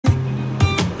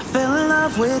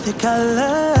love with your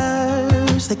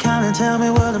colors. They kinda tell me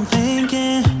what I'm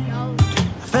thinking. I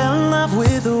fell in love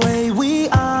with the way we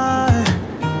are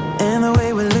and the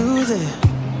way we lose it.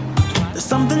 There's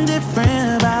something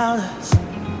different about us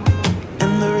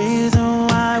and the reason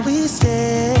why we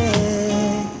stay.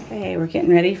 Okay, we're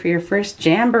getting ready for your first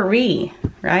jamboree,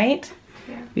 right?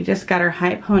 Yeah. We just got our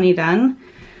high pony done.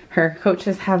 Her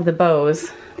coaches have the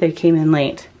bows. They came in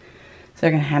late. So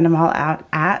they're gonna hand them all out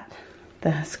at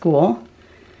the school,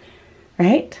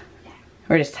 right? Yeah.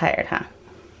 We're just tired, huh?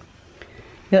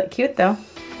 You look cute though.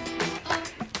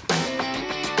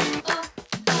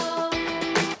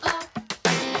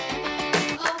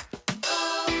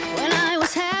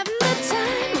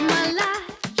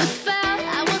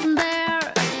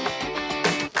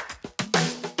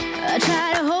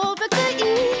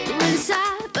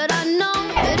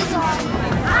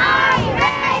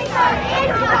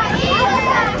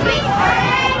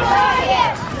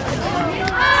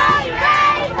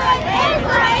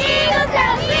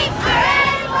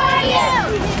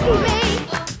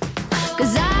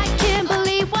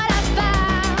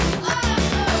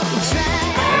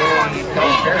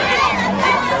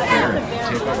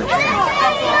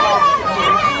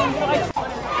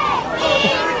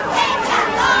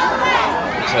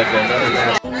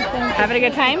 Having a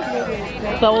good time?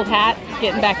 The old hat,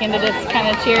 getting back into this kind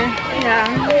of cheer?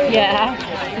 Yeah.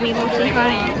 Yeah. Leaving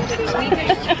behind.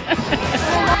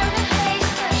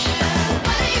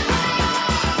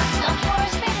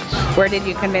 Where did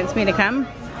you convince me to come?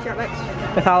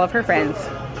 With all of her friends.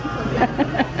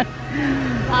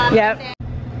 Yep.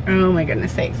 Oh my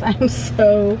goodness sakes, I'm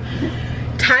so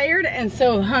tired and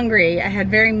so hungry. I had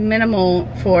very minimal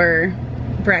for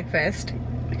breakfast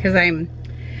because I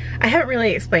haven't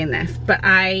really explained this, but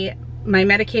my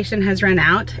medication has run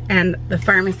out and the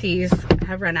pharmacies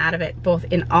have run out of it, both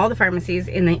in all the pharmacies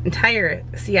in the entire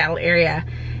Seattle area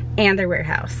and their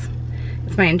warehouse.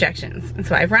 It's my injections. And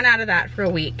so I've run out of that for a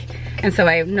week. And so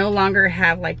I no longer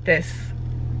have like this,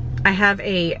 I have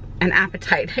an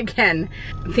appetite again,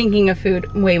 thinking of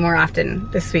food way more often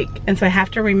this week. And so I have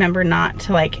to remember not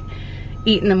to like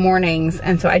eat in the mornings.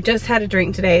 And so I just had a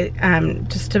drink today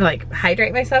just to like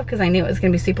hydrate myself because I knew it was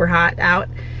gonna be super hot out.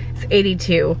 It's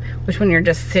 82, which when you're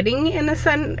just sitting in the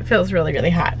sun, it feels really, really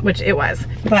hot, which it was.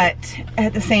 But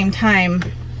at the same time,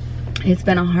 it's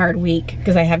been a hard week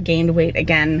because I have gained weight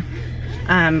again.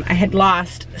 I had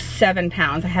lost 7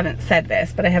 pounds. I haven't said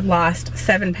this, but I have lost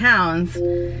 7 pounds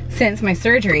since my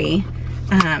surgery.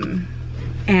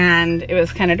 And it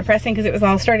was kind of depressing because it was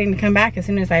all starting to come back as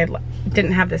soon as I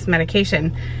didn't have this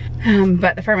medication.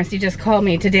 But the pharmacy just called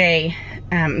me today.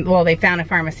 Well, they found a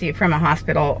pharmacy from a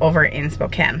hospital over in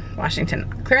Spokane,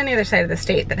 Washington, clear on the other side of the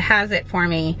state, that has it for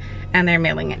me, and they're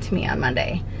mailing it to me on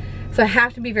Monday. So I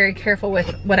have to be very careful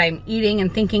with what I'm eating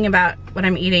and thinking about what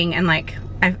I'm eating. And like,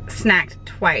 I've snacked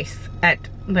twice at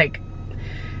like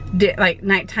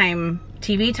nighttime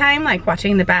TV time, like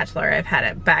watching The Bachelor. I've had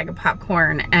a bag of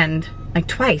popcorn and like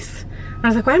twice. I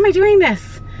was like, why am I doing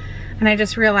this? And I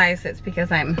just realized it's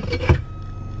because I'm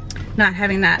not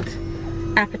having that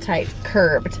appetite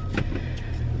curbed.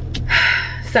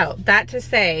 So that to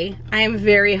say, I am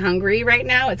very hungry right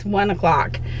now. It's 1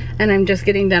 o'clock and I'm just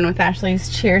getting done with Ashley's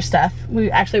cheer stuff.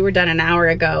 We actually were done an hour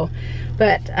ago,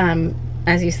 but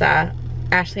as you saw,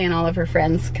 Ashley and all of her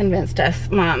friends convinced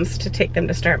us moms to take them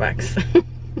to Starbucks.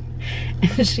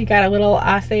 And she got a little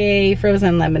acai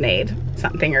frozen lemonade,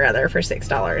 something or other, for $6,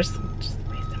 which is a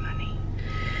waste of money.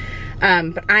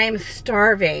 But I am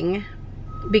starving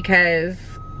because,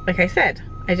 like I said,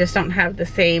 I just don't have the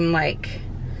same, like,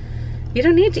 you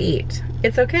don't need to eat.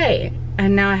 It's okay.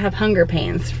 And now I have hunger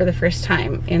pains for the first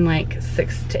time in like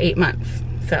 6 to 8 months.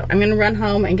 So I'm gonna run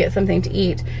home and get something to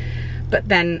eat. But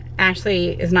then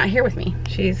Ashley is not here with me.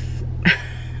 She's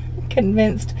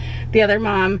convinced the other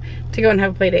mom to go and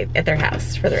have a play date at their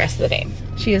house for the rest of the day.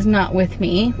 She is not with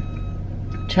me.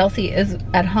 Chelsea is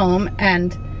at home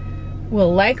and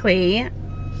will likely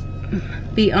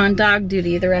be on dog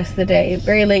duty the rest of the day.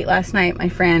 Very late last night, my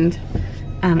friend,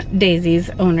 Daisy's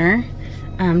owner,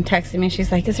 texted me.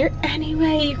 She's like, is there any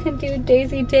way you can do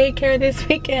Daisy daycare this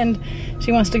weekend?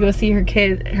 She wants to go see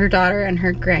her daughter and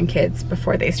her grandkids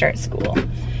before they start school.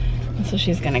 And so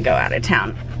she's gonna go out of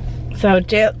town. So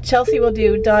Chelsea will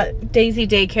do Daisy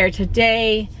daycare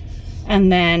today,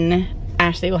 and then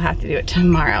Ashley will have to do it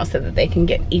tomorrow so that they can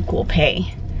get equal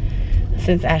pay,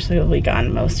 since Ashley will be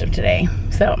gone most of today.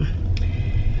 So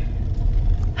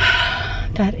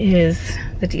that is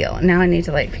the deal. Now I need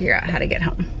to like figure out how to get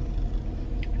home.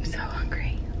 I'm so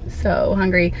hungry, so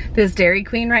hungry. This Dairy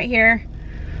Queen right here,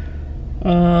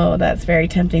 oh, that's very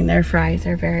tempting. Their fries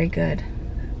are very good.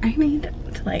 I need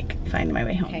to like find my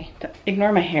way home. Okay,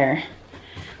 ignore my hair.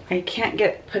 I can't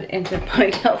get put into a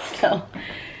ponytail still.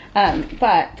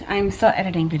 But I'm still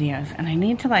editing videos and I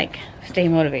need to like stay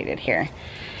motivated here.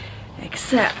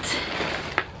 Except,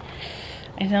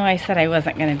 I know I said I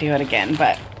wasn't gonna do it again,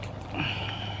 but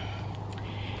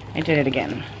I did it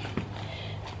again.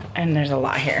 And there's a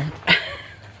lot here.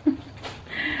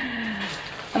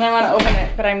 And I want to open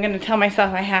it, but I'm going to tell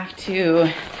myself I have to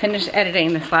finish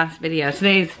editing this last video.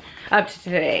 Today's up to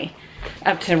today,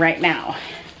 up to right now.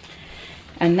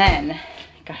 And then,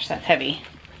 gosh, that's heavy.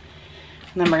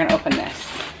 And then we're going to open this.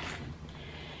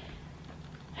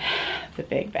 It's a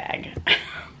big bag.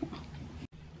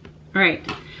 All right,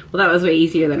 well that was way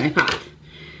easier than I thought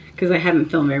because I haven't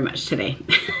filmed very much today.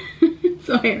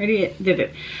 So I already did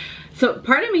it. So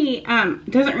part of me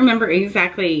doesn't remember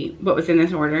exactly what was in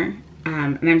this order.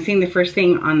 And I'm seeing the first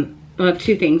thing on, well,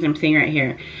 two things I'm seeing right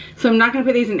here. So I'm not gonna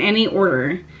put these in any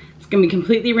order. It's gonna be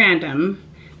completely random.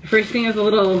 The first thing is a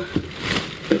little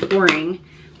boring,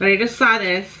 but I just saw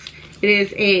this. It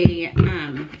is a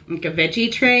like a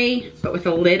veggie tray, but with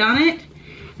a lid on it.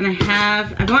 And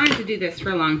I wanted to do this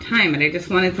for a long time, and I just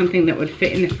wanted something that would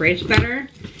fit in the fridge better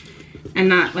and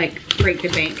not like break the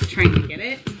bank trying to get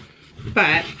it.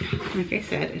 But like I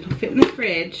said, it'll fit in the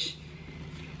fridge.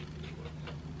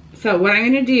 So what I'm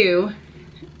gonna do,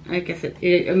 I guess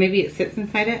maybe it sits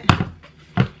inside it.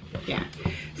 Yeah.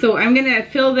 So I'm gonna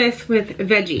fill this with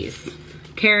veggies,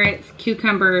 carrots,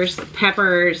 cucumbers,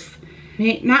 peppers,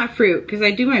 not fruit, because I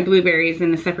do my blueberries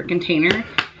in a separate container.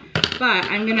 But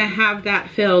I'm gonna have that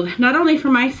filled not only for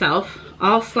myself,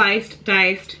 all sliced,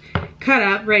 diced, cut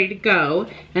up, ready to go,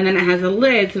 and then it has a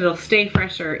lid so it'll stay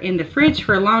fresher in the fridge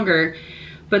for longer.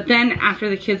 But then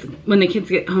after when the kids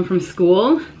get home from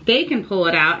school, they can pull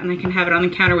it out and I can have it on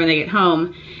the counter when they get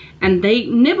home. And they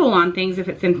nibble on things if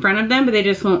it's in front of them, but they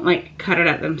just won't like cut it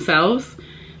up themselves.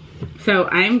 So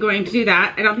I'm going to do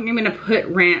that. I don't think I'm gonna put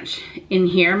ranch in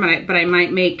here, but I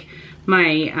might make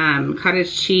my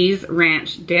cottage cheese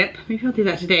ranch dip. Maybe I'll do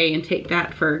that today and take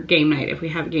that for game night if we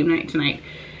have a game night tonight.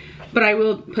 But I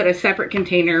will put a separate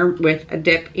container with a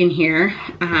dip in here.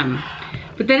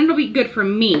 But then it'll be good for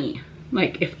me.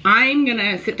 Like if I'm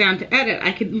gonna sit down to edit,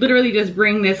 I could literally just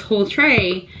bring this whole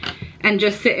tray and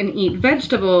just sit and eat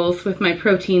vegetables with my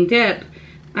protein dip.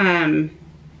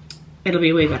 It'll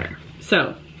be way better.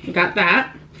 So I got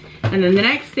that. And then the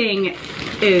next thing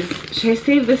is, should I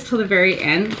save this till the very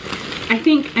end? I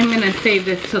think I'm gonna save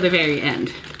this till the very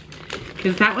end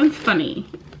because that one's funny.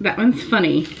 That one's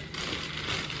funny.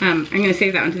 I'm gonna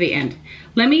save that one to the end.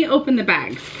 Let me open the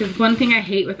bags, because one thing I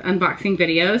hate with unboxing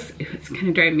videos, it's kind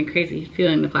of driving me crazy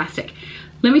feeling the plastic.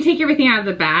 Let me take everything out of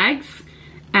the bags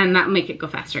and that'll make it go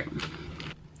faster.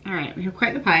 All right, we have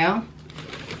quite the pile.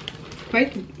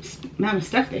 Quite the amount of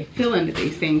stuff they fill into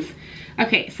these things.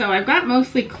 Okay, so I've got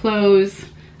mostly clothes.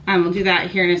 We'll do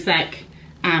that here in a sec,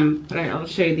 but I'll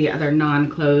show you the other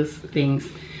non-clothes things.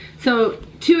 So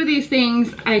 2 of these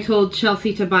things I told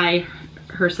Chelsea to buy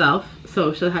herself,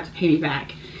 so she'll have to pay me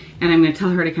back. And I'm gonna tell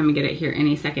her to come and get it here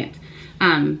any second.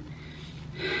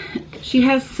 She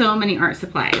has so many art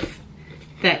supplies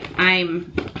that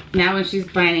now when she's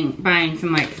buying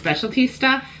some like specialty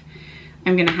stuff,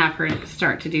 I'm gonna have her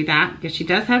start to do that because she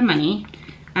does have money.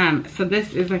 So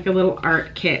this is like a little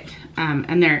art kit.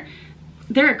 And they're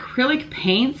acrylic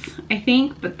paints, I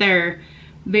think, but they're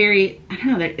very, I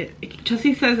don't know,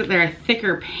 Chelsea says that they're a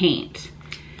thicker paint.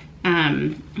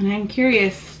 And I'm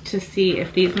curious to see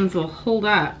if these ones will hold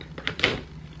up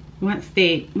once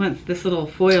this little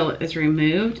foil is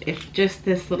removed, if just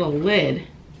this little lid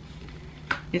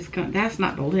is going, that's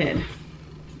not the lid.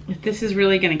 If this is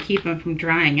really gonna keep them from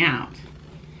drying out.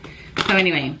 So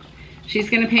anyway, she's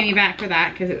gonna pay me back for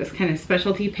that because it was kind of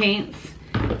specialty paints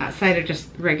outside of just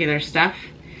regular stuff.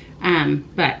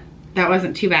 But that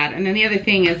wasn't too bad. And then the other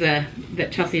thing is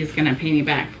that Chelsea is gonna pay me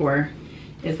back for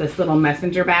is this little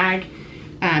messenger bag.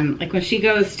 Like when she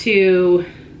goes to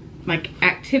like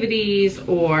activities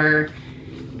or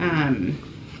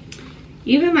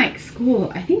even like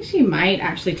school, I think she might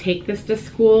actually take this to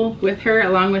school with her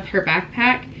along with her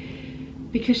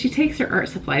backpack because she takes her art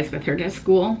supplies with her to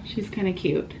school. She's kind of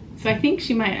cute. So I think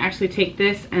she might actually take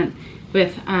this and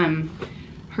with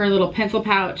her little pencil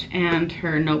pouch and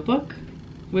her notebook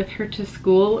with her to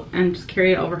school and just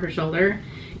carry it over her shoulder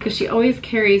because she always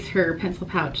carries her pencil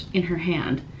pouch in her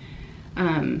hand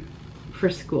for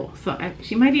school. So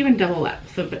she might even double up.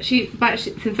 So, but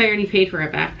since I already paid for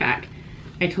a backpack,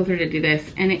 I told her to do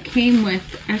this, and it came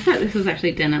with, I thought this was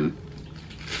actually denim.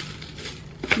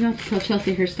 You don't have to tell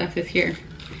Chelsea her stuff is here.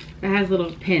 It has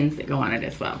little pins that go on it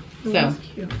as well. Oh, so, that's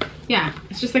cute. Yeah,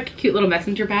 it's just like a cute little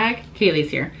messenger bag. Kaylee's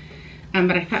here.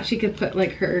 But I thought she could put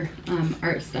like her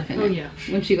art stuff in it. Oh yeah.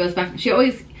 When she goes back. She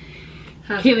always,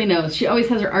 Kaylee knows, she always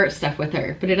has her art stuff with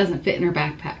her, but it doesn't fit in her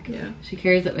backpack. Yeah. She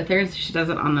carries it with her, so she does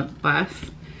it on the bus.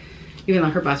 Even though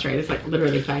her bus ride is like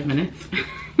literally 5 minutes.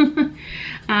 You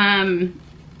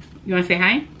wanna say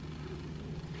hi?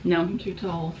 No? I'm too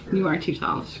tall. You are too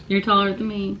tall. You're taller than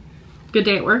me. Good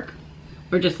day at work?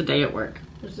 Or just a day at work?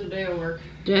 Just a day at work.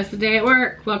 Just a day at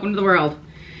work. Welcome to the world.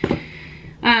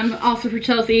 Also for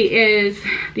Chelsea is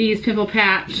these pimple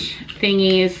patch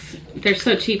thingies. They're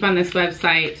so cheap on this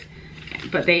website,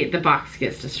 but the box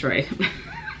gets destroyed.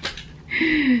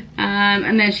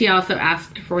 And then she also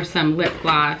asked for some lip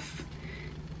gloss.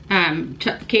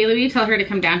 Kaylee, will you tell her to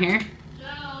come down here?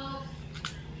 No.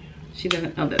 She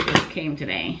doesn't know that this came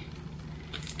today.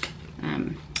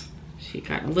 She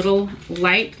got a little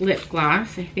light lip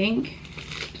gloss, I think.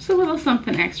 Just a little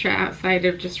something extra outside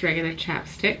of just regular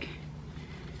chapstick.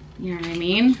 You know what I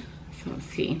mean? So let's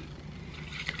see.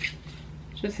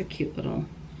 Just a cute little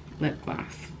lip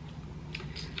gloss.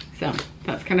 So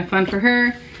that's kind of fun for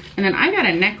her. And then I got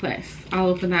a necklace. I'll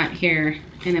open that here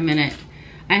in a minute.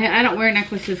 I don't wear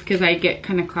necklaces because I get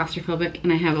kind of claustrophobic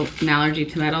and I have an allergy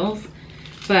to metals.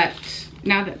 But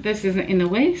now that this isn't in the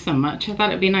way so much, I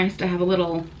thought it'd be nice to have a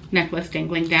little necklace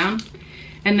dangling down.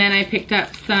 And then I picked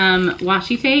up some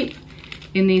washi tape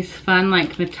in these fun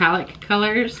like metallic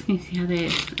colors. Can you see how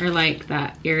they are like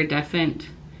that iridescent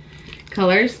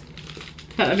colors?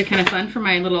 Thought that'd be kind of fun for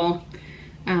my little,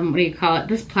 what do you call it?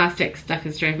 This plastic stuff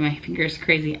is driving my fingers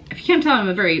crazy. If you can't tell, I'm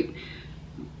a very,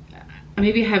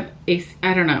 maybe I have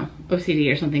I don't know,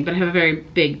 OCD or something, but I have a very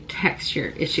big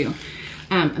texture issue.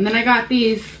 And then I got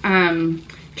these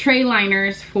tray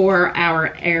liners for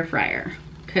our air fryer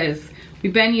because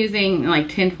we've been using like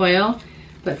tin foil,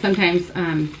 but sometimes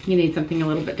you need something a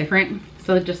little bit different.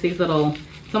 So just these little,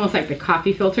 it's almost like the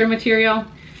coffee filter material.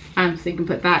 So you can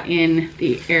put that in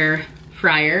the air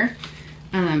fryer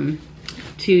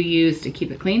to use to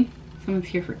keep it clean. Someone's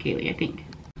here for Kaylee, I think.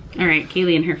 All right,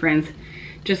 Kaylee and her friends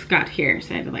just got here,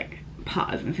 so I had to like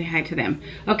pause and say hi to them.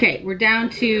 Okay, we're down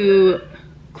to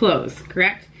clothes,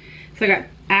 correct? So I got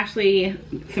Ashley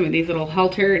some of these little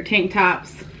halter tank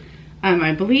tops.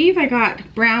 I believe I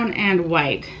got brown and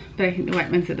white, but I think the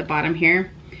white one's at the bottom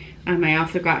here. I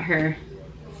also got her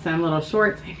some little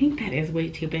shorts. I think that is way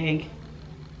too big.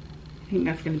 I think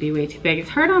that's gonna be way too big. It's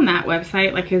hard on that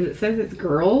website, like, cause it says it's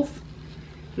girls,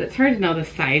 but it's hard to know the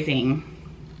sizing.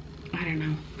 I don't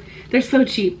know. They're so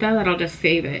cheap though that I'll just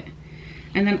save it.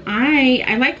 And then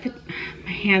I like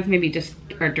my hands maybe just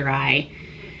are dry.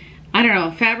 I don't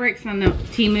know, fabrics on the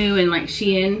Temu and like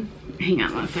Shein. Hang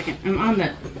on one second. I'm on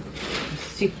the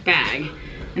stupid bag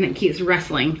and it keeps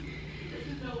rustling.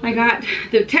 I got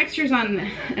the textures on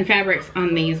and fabrics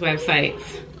on these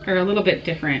websites are a little bit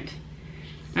different.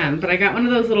 But I got one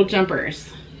of those little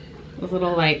jumpers. Those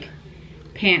little like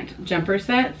pant jumper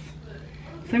sets.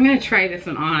 So I'm gonna try this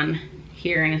one on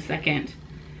here in a second.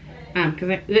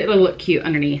 Cause it'll look cute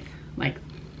underneath, like,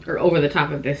 or over the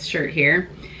top of this shirt here.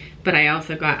 But I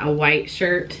also got a white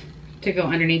shirt to go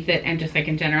underneath it, and just like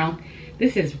in general,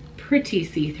 this is pretty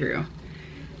see-through.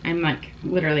 I'm like,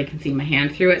 literally can see my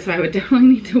hand through it, so I would definitely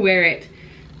need to wear it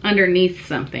underneath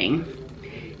something.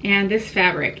 And this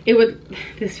fabric,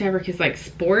 this fabric is like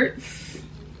sports.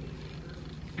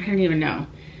 I don't even know.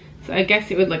 So I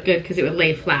guess it would look good because it would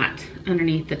lay flat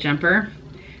underneath the jumper.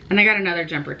 And I got another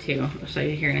jumper too. I'll show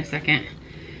you here in a second.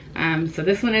 So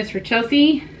this one is for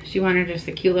Chelsea. She wanted just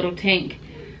a cute little tank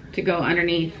to go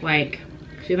underneath, like,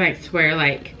 she likes to wear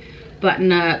like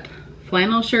button up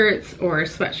flannel shirts or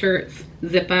sweatshirts,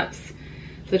 zip ups.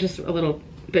 So just a little,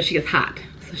 but she gets hot.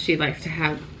 So she likes to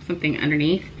have something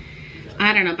underneath.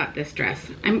 I don't know about this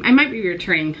dress. I might be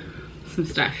returning some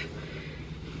stuff.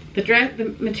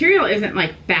 The material isn't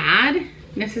like bad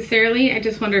necessarily. I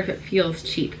just wonder if it feels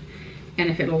cheap and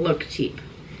if it'll look cheap.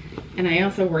 And I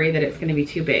also worry that it's gonna be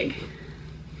too big.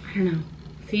 I don't know.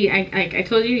 See, I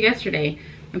told you yesterday,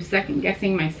 I'm second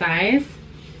guessing my size.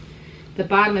 The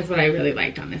bottom is what I really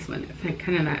liked on this one. It's like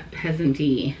kind of that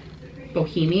peasant-y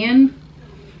bohemian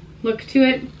look to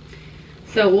it.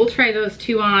 So we'll try those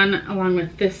two on along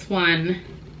with this one.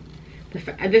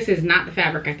 This is not the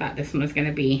fabric I thought this one was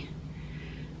gonna be.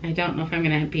 I don't know if I'm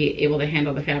gonna be able to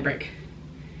handle the fabric.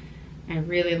 I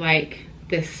really like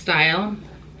this style.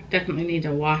 Definitely need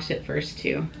to wash it first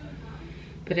too.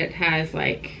 But it has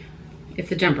like,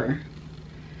 it's a jumper.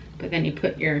 But then you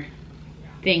put your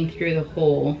thing through the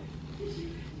hole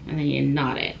and then you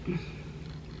knot it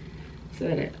so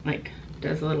that it like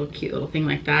does a little cute little thing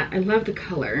like that. I love the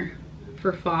color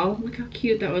for fall. Look how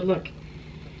cute that would look.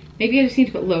 Maybe I just need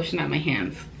to put lotion on my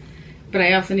hands. but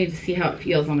I also need to see how it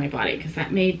feels on my body, because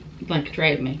that may like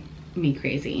drive me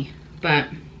crazy. But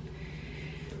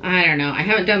I don't know. I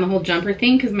haven't done the whole jumper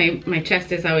thing because my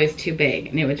chest is always too big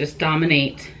and it would just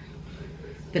dominate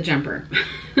the jumper.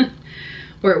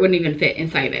 Or it wouldn't even fit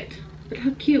inside it. But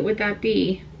how cute would that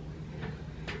be?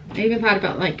 I even thought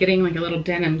about like getting like a little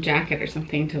denim jacket or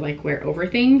something to like wear over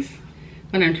things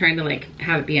when I'm trying to like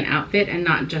have it be an outfit and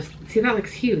not just, see, that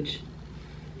looks huge.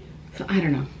 So I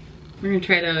don't know. We're gonna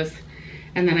try those.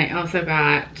 And then I also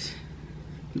got,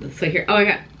 so here, oh, I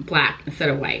got black instead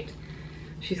of white.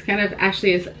 She's kind of,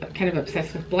 Ashley is kind of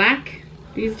obsessed with black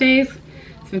these days.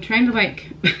 So I'm trying to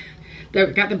like,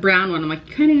 got the brown one. I'm like,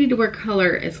 you kind of need to wear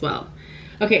color as well.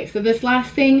 Okay, so this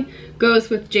last thing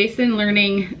goes with Jason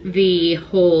learning the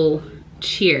whole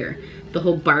cheer, the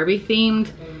whole Barbie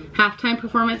themed halftime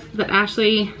performance that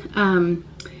Ashley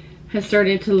has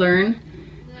started to learn.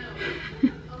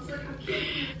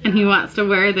 And he wants to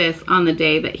wear this on the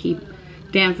day that he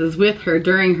dances with her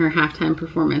during her halftime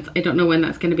performance. I don't know when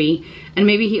that's gonna be. And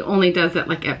maybe he only does it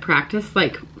like at practice,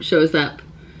 like shows up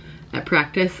at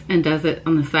practice and does it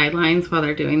on the sidelines while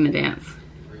they're doing the dance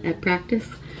at practice.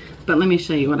 But let me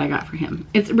show you what I got for him.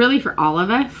 It's really for all of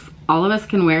us. All of us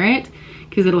can wear it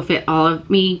because it'll fit all of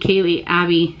me, Kaylee,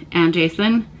 Abby, and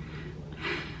Jason.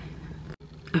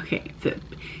 Okay, so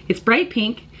it's bright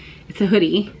pink. It's a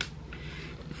hoodie.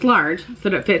 It's large, so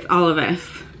that it fits all of us.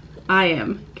 I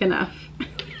am enough.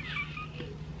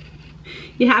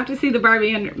 You have to see the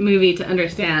Barbie movie to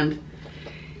understand.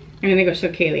 I'm gonna go show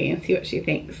Kaylee and see what she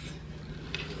thinks.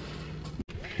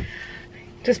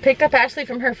 Just picked up Ashley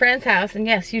from her friend's house, and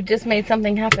yes, you just made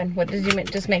something happen. What did you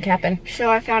just make happen? So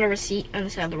I found a receipt on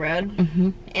the side of the road,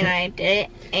 and I did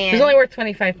it, and... It was only worth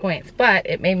 25 points, but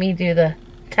it made me do the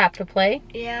tap to play.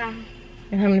 Yeah.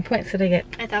 And how many points did I get?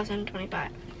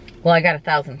 1,025. Well, I got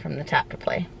 1,000 from the tap to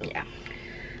play. Yeah.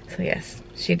 So yes,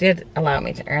 she did allow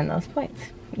me to earn those points.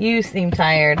 You seem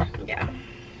tired. Yeah.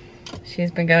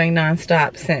 She's been going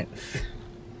non-stop since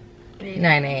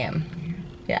 9 a.m.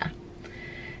 Yeah.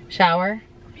 Shower.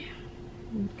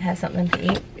 Have something to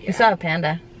eat. Yeah. You saw a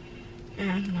panda.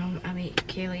 No, I mean,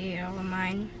 Kaylee ate all of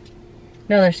mine.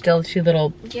 No, there's still 2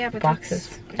 little but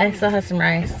boxes. I still have some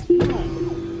rice.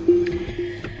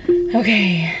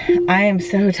 Okay, I am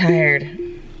so tired.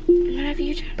 What have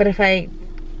you done? But if I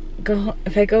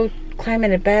go climb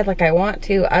into bed like I want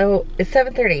to, it's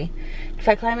 7:30. If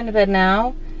I climb into bed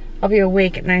now, I'll be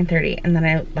awake at 9:30, and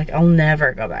then I'll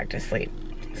never go back to sleep.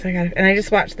 So I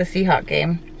just watched the Seahawk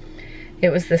game. It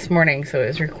was this morning, so it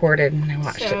was recorded, and I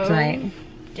watched it tonight.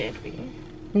 Did we?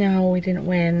 No, we didn't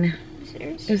win.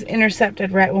 Seriously? It was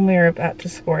intercepted right when we were about to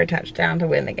score a touchdown to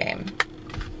win the game.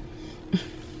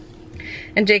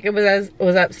 And Jacob was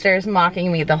upstairs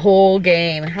mocking me the whole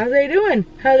game. How are they doing?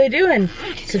 How are they doing?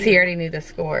 Because he already knew the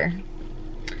score.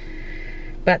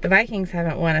 But the Vikings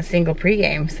haven't won a single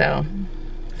pregame, so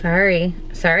sorry.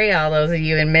 Sorry all those of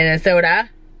you in Minnesota.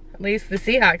 At least the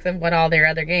Seahawks have won all their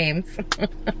other games.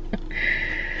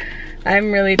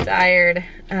 I'm really tired.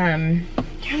 Turn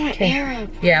my air up.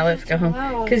 Yeah, let's go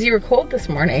home. Because you were cold this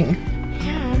morning.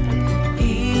 Yeah.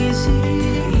 Easy.